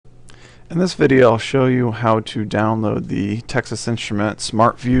In this video, I'll show you how to download the Texas Instruments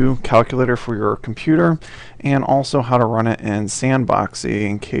SmartView calculator for your computer, and also how to run it in Sandboxy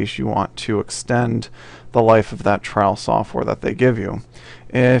in case you want to extend the life of that trial software that they give you.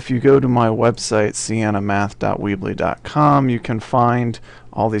 If you go to my website, siennamath.weebly.com, you can find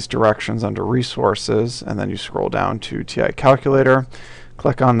all these directions under Resources, and then you scroll down to TI Calculator,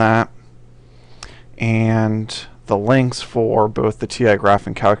 click on that, and the links for both the TI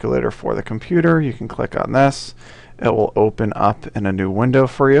Graphing Calculator for the computer, you can click on this. It will open up in a new window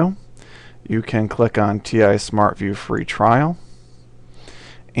for you. You can click on TI SmartView Free Trial,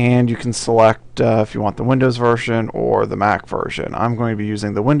 and you can select if you want the Windows version or the Mac version. I'm going to be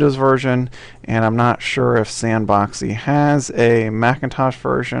using the Windows version, and I'm not sure if Sandboxy has a Macintosh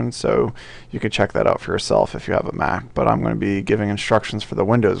version, so you can check that out for yourself if you have a Mac, but I'm going to be giving instructions for the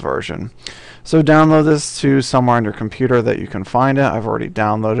Windows version. So download this to somewhere on your computer that you can find it. I've already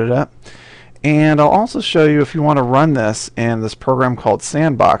downloaded it. And I'll also show you if you want to run this in this program called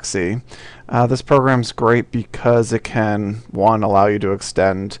Sandboxy. This program's great because it can, one, allow you to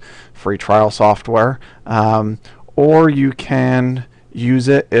extend free trial software, or you can use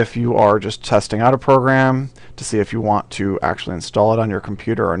it if you are just testing out a program to see if you want to actually install it on your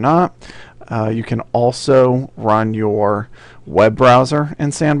computer or not. You can also run your web browser in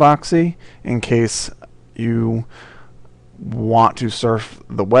Sandboxy in case you want to surf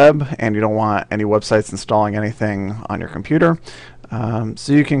the web and you don't want any websites installing anything on your computer.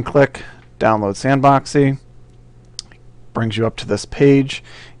 So you can click Download Sandboxy, brings you up to this page,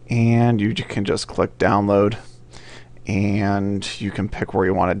 and you can just click Download, and you can pick where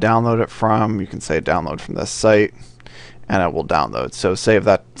you want to download it from. You can say download from this site, and it will download. So save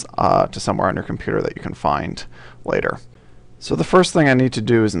that to somewhere on your computer that you can find later. So the first thing I need to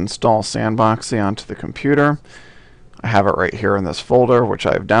do is install Sandboxy onto the computer. I have it right here in this folder, which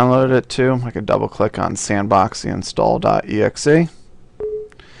I've downloaded it to. I can double click on sandboxy install.exe.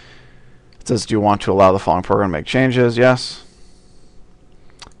 It says, do you want to allow the following program to make changes? Yes.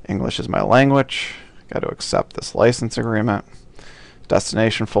 English is my language. Got to accept this license agreement.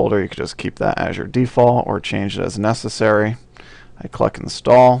 Destination folder, you can just keep that as your default or change it as necessary. I click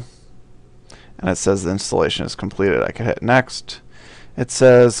install, and it says the installation is completed. I can hit next. It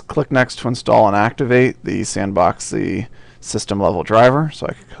says click next to install and activate the Sandboxy system level driver, so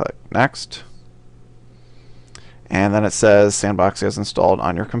I can click next. And then it says Sandboxy is installed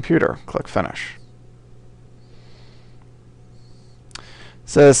on your computer. Click finish. It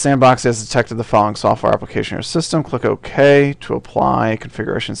says Sandboxy has detected the following software application in your system. Click OK to apply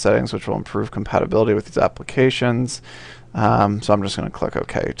configuration settings which will improve compatibility with these applications. So I'm just going to click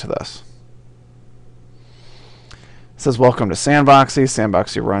OK to this. It says welcome to Sandboxy.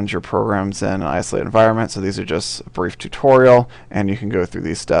 Sandboxy runs your programs in an isolated environment. So these are just a brief tutorial, and you can go through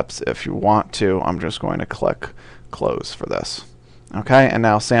these steps if you want to. I'm just going to click close for this. Okay, and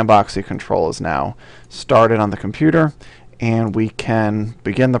now Sandboxy control is now started on the computer, and we can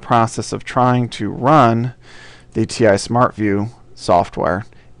begin the process of trying to run the TI SmartView software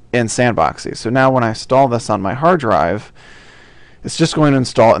in Sandboxy. So now when I install this on my hard drive, it's just going to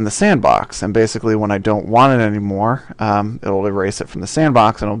install it in the sandbox, and basically when I don't want it anymore, it'll erase it from the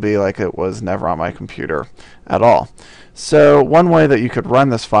sandbox and it'll be like it was never on my computer at all. So one way that you could run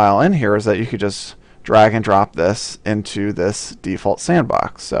this file in here is that you could just drag and drop this into this default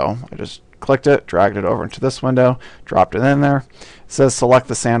sandbox. So I just clicked it, dragged it over into this window, dropped it in there. It says select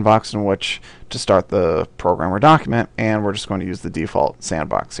the sandbox in which to start the program or document, and we're just going to use the default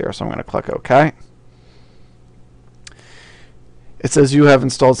sandbox here. So I'm going to click OK. It says you have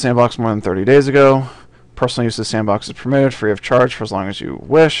installed Sandbox more than 30 days ago. Personal use of Sandbox is permitted free of charge for as long as you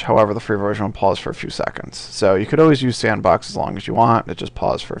wish. However, the free version will pause for a few seconds. So you could always use Sandbox as long as you want. It just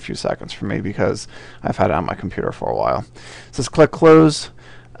paused for a few seconds for me because I've had it on my computer for a while. It says click close.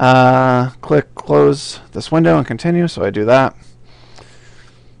 Click close this window and continue. So I do that.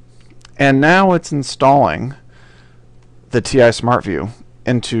 And now it's installing the TI SmartView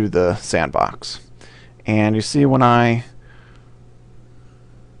into the sandbox. And you see when I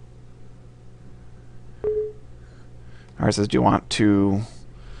it says, do you want to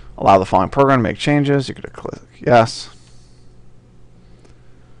allow the following program to make changes? You could click yes.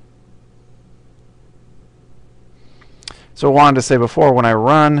 So I wanted to say before, when I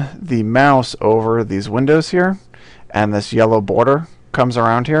run the mouse over these windows here, and this yellow border comes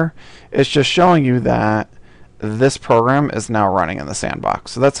around here, it's just showing you that this program is now running in the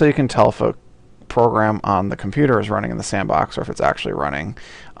sandbox. So that's how you can tell if a program on the computer is running in the sandbox or if it's actually running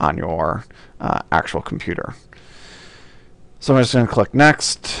on your actual computer. So I'm just going to click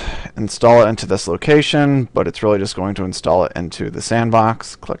Next, install it into this location, but it's really just going to install it into the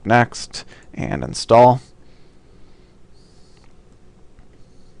sandbox. Click Next and install.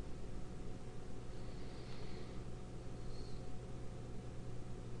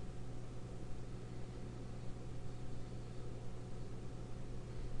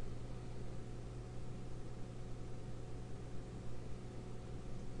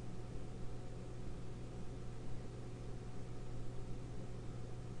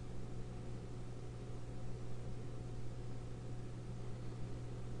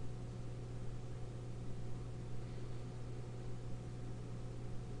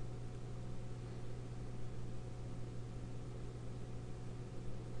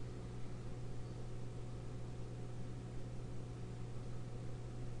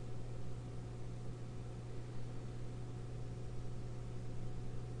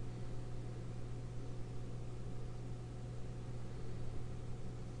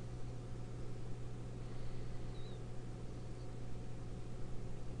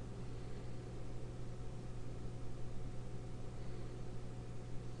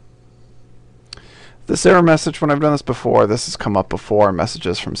 This error message, when I've done this before, this has come up before,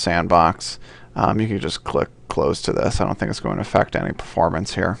 messages from Sandbox. You can just click close to this. I don't think it's going to affect any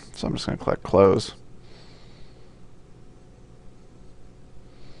performance here. So I'm just going to click close.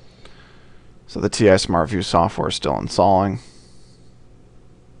 So the TI SmartView software is still installing.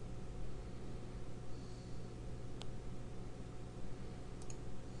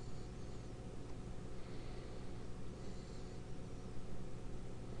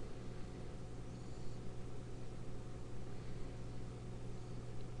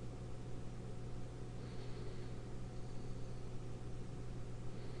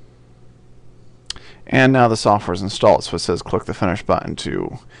 And now the software is installed, so it says click the Finish button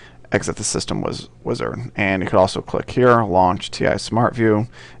to exit the system wizard. And you could also click here, Launch TI SmartView,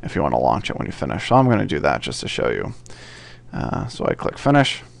 if you want to launch it when you finish. So I'm going to do that just to show you. So I click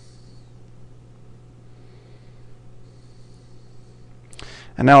Finish.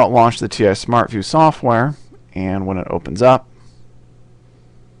 And now it launched the TI SmartView software, and when it opens up,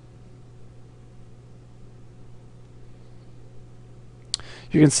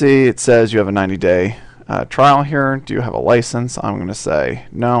 you can see it says you have a 90-day trial here. Do you have a license? I'm going to say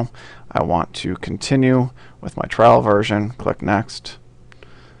no. I want to continue with my trial version. Click Next.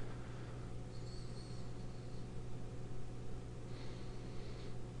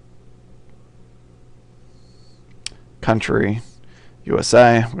 Country,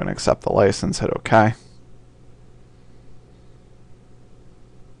 USA. I'm going to accept the license, hit OK.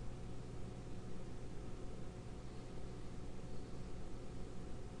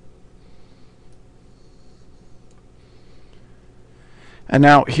 And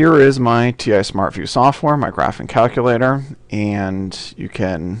now here is my TI SmartView software, my graphing calculator, and you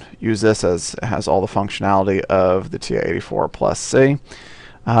can use this as it has all the functionality of the TI-84 plus C.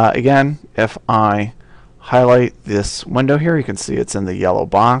 Again, if I highlight this window here, you can see it's in the yellow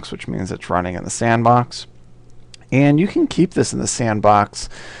box, which means it's running in the sandbox. And you can keep this in the sandbox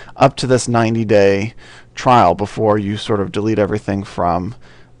up to this 90-day trial before you sort of delete everything from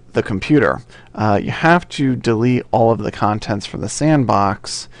the computer. You have to delete all of the contents from the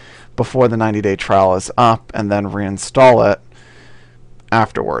sandbox before the 90-day trial is up, and then reinstall it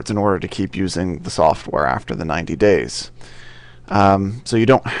afterwards in order to keep using the software after the 90 days. So you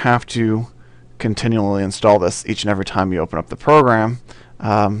don't have to continually install this each and every time you open up the program.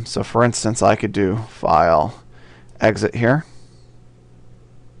 So for instance, I could do File, Exit here.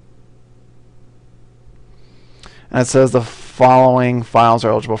 And it says the following files are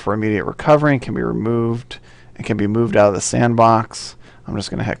eligible for immediate recovery and can be removed and can be moved out of the sandbox. I'm just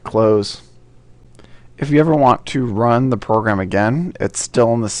going to hit close. If you ever want to run the program again, it's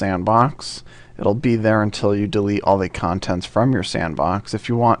still in the sandbox. It'll be there until you delete all the contents from your sandbox. If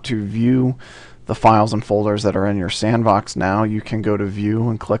you want to view the files and folders that are in your sandbox now, you can go to View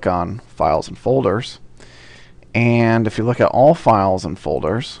and click on Files and Folders. And if you look at all files and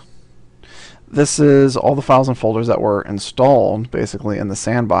folders, this is all the files and folders that were installed basically in the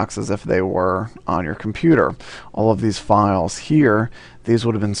sandbox as if they were on your computer. All of these files here, these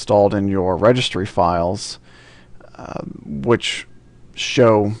would have been installed in your registry files, which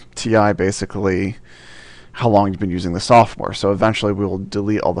show TI basically how long you've been using the software. So eventually we will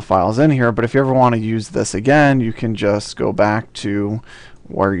delete all the files in here, but if you ever want to use this again, you can just go back to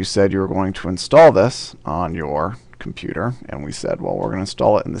where you said you were going to install this on your computer, and we said, well, we're going to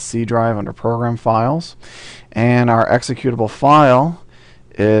install it in the C drive under Program Files, and our executable file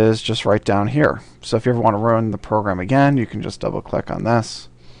is just right down here. So if you ever want to run the program again, you can just double click on this,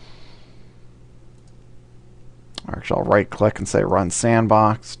 Or actually, I'll right click and say Run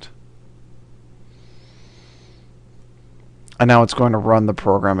Sandboxed. And now it's going to run the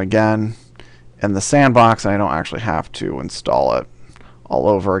program again in the sandbox, and I don't actually have to install it all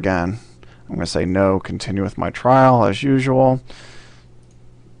over again. I'm going to say no, continue with my trial as usual.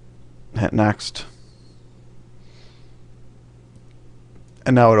 Hit next.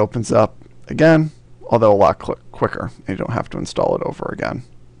 And now it opens up again, although a lot quicker. You don't have to install it over again.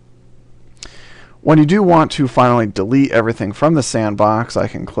 When you do want to finally delete everything from the sandbox, I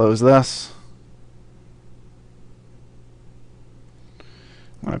can close this.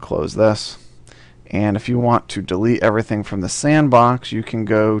 I'm going to close this. And if you want to delete everything from the sandbox, you can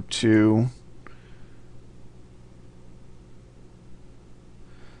go to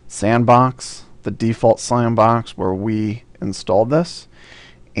Sandbox, the default sandbox where we installed this.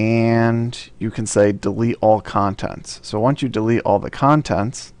 And you can say delete all contents. So once you delete all the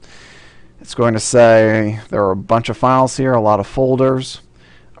contents, it's going to say there are a bunch of files here, a lot of folders.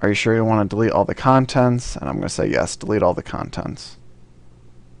 Are you sure you want to delete all the contents? And I'm going to say yes, delete all the contents.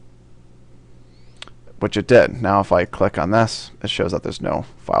 Which it did. Now if I click on this, it shows that there's no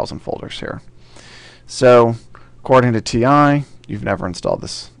files and folders here. So according to TI, you've never installed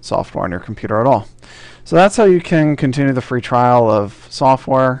this software on your computer at all. So that's how you can continue the free trial of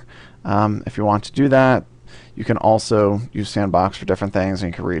software. If you want to do that, you can also use Sandbox for different things,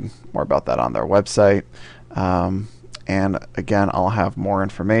 and you can read more about that on their website. And again, I'll have more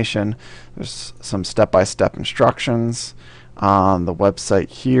information. There's some step-by-step instructions on the website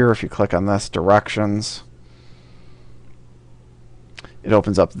here. If you click on this, directions, it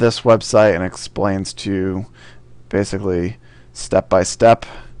opens up this website and explains to you basically step-by-step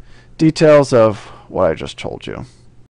details of what I just told you.